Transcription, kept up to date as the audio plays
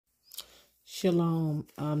Shalom.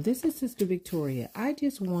 This is Sister Victoria. I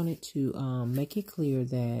just wanted to make it clear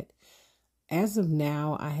that as of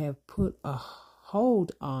now, I have put a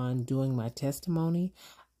hold on doing my testimonies.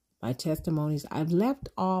 I've left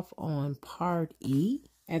off on part E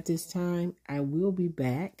at this time. I will be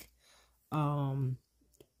back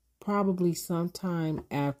probably sometime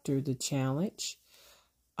after the challenge.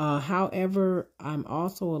 However, I'm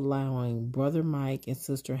also allowing Brother Myke and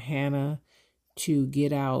Sister Hannah to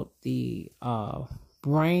get out the religious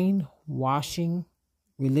brainwashing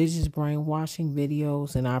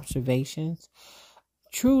videos and observations.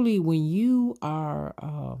 Truly, when you are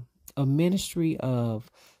a ministry of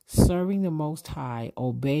serving the Most High,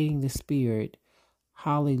 obeying the Spirit,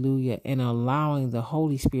 hallelujah, and allowing the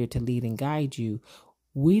Holy Spirit to lead and guide you,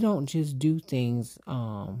 we don't just do things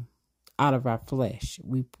out of our flesh.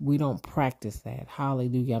 We don't practice that.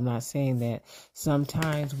 Hallelujah. I'm not saying that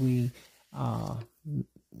sometimes we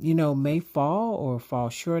may fall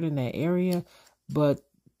short in that area, but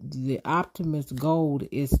the optimist goal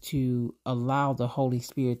is to allow the Holy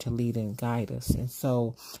Spirit to lead and guide us. And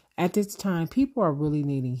so at this time, people are really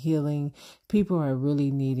needing healing. People are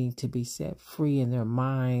really needing to be set free in their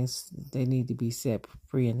minds. They need to be set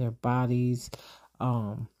free in their bodies.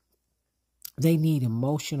 They need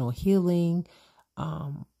emotional healing.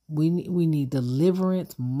 We need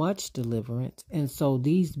deliverance, much deliverance. And so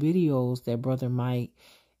these videos that Brother Myke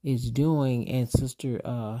is doing and Sister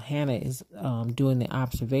Hannah is doing the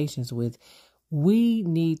observations with, we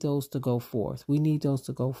need those to go forth. We need those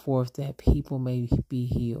to go forth that people may be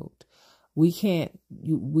healed. We can't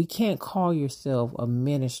call yourself a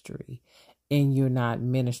ministry and you're not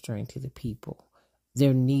ministering to the people,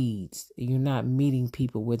 their needs. You're not meeting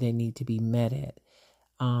people where they need to be met at.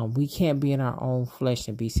 We can't be in our own flesh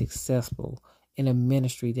and be successful in a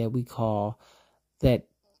ministry that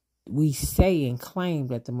we say and claim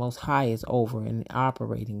that the Most High is over and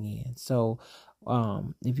operating in. So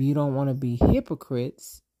if you don't want to be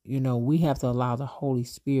hypocrites, we have to allow the Holy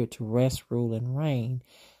Spirit to rest, rule, and reign.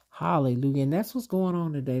 Hallelujah. And that's what's going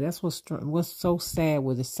on today. That's what's so sad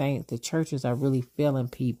with the saints. The churches are really failing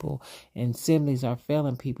people and assemblies are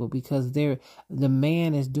failing people because the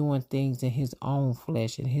man is doing things in his own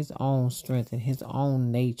flesh and his own strength and his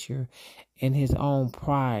own nature and his own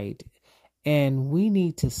pride. And we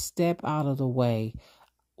need to step out of the way.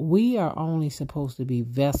 We are only supposed to be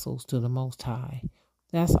vessels to the Most High.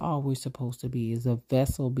 That's all we're supposed to be, is a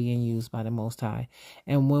vessel being used by the Most High.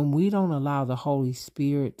 And when we don't allow the Holy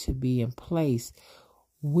Spirit to be in place,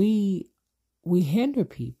 we hinder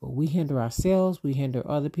people. We hinder ourselves. We hinder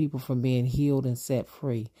other people from being healed and set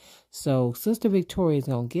free. So Sister Victoria is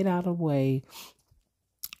going to get out of the way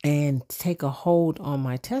and take a hold on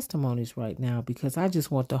my testimonies right now, because I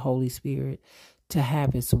just want the Holy Spirit to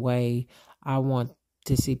have his way. I want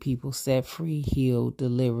to see people set free, healed,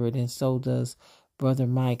 delivered, and so does Brother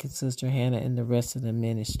Myke and Sister Hannah and the rest of the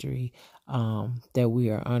ministry that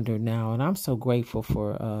we are under now. And I'm so grateful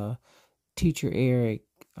for Teacher Eric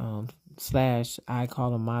 / I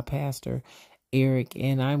call him my pastor, Eric,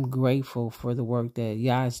 and I'm grateful for the work that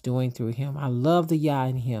Yah is doing through him. I love the Yah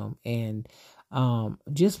in him, and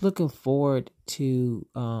just looking forward to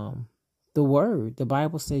the word. The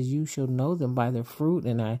Bible says you shall know them by their fruit,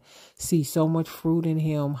 and I see so much fruit in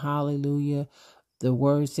him. Hallelujah. The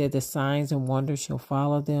word said the signs and wonders shall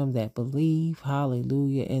follow them that believe.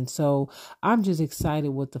 Hallelujah. And so I'm just excited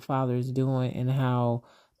what the Father is doing and how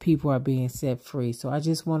people are being set free. So I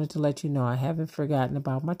just wanted to let you know I haven't forgotten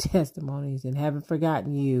about my testimonies and haven't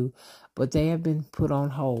forgotten you, but they have been put on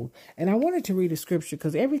hold. And I wanted to read a scripture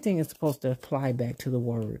because everything is supposed to apply back to the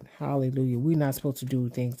word. Hallelujah. We're not supposed to do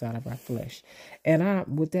things out of our flesh.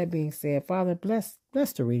 And with that being said, Father, bless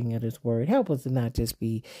the reading of this word. Help us to not just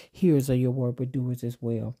be hearers of your word, but doers as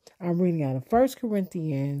well. I'm reading out of 1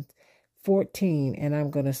 Corinthians 14, and I'm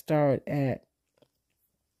going to start at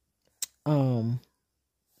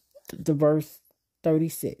the verse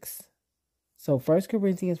 36. So 1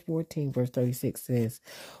 Corinthians 14 verse 36 says,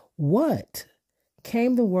 "What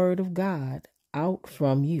came the word of God out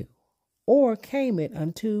from you, or came it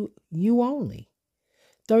unto you only?"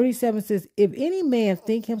 37 says, "If any man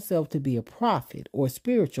think himself to be a prophet or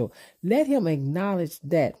spiritual, let him acknowledge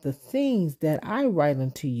that the things that I write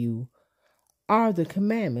unto you are the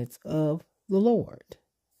commandments of the Lord."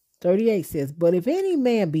 38 says, "But if any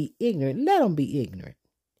man be ignorant, let him be ignorant."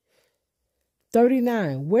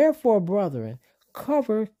 39, "Wherefore, brethren,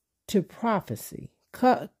 covet to prophecy,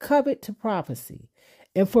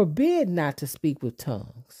 and forbid not to speak with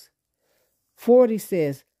tongues." 40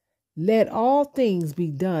 says, "Let all things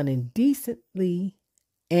be done in decently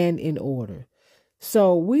and in order."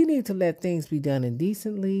 So we need to let things be done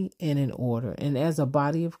indecently and in order. And as a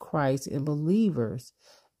body of Christ and believers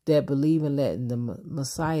that believe in letting the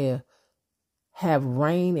Messiah have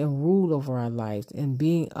reign and rule over our lives, and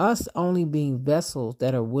being us only being vessels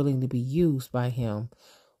that are willing to be used by him,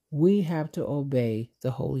 we have to obey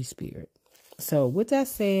the Holy Spirit. So with that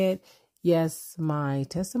said, yes, my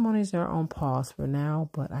testimonies are on pause for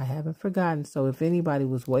now, but I haven't forgotten. So if anybody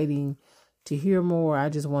was waiting to hear more, I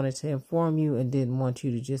just wanted to inform you and didn't want you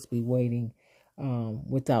to just be waiting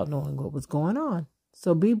without knowing what was going on.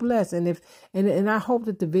 So be blessed. And I hope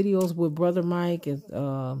that the videos with Brother Myke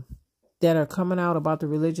and that are coming out about the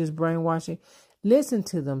religious brainwashing, listen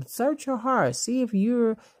to them. Search your heart. See if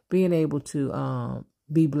you're being able to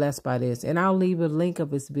be blessed by this. And I'll leave a link of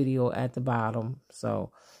this video at the bottom.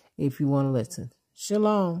 So if you want to listen.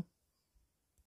 Shalom.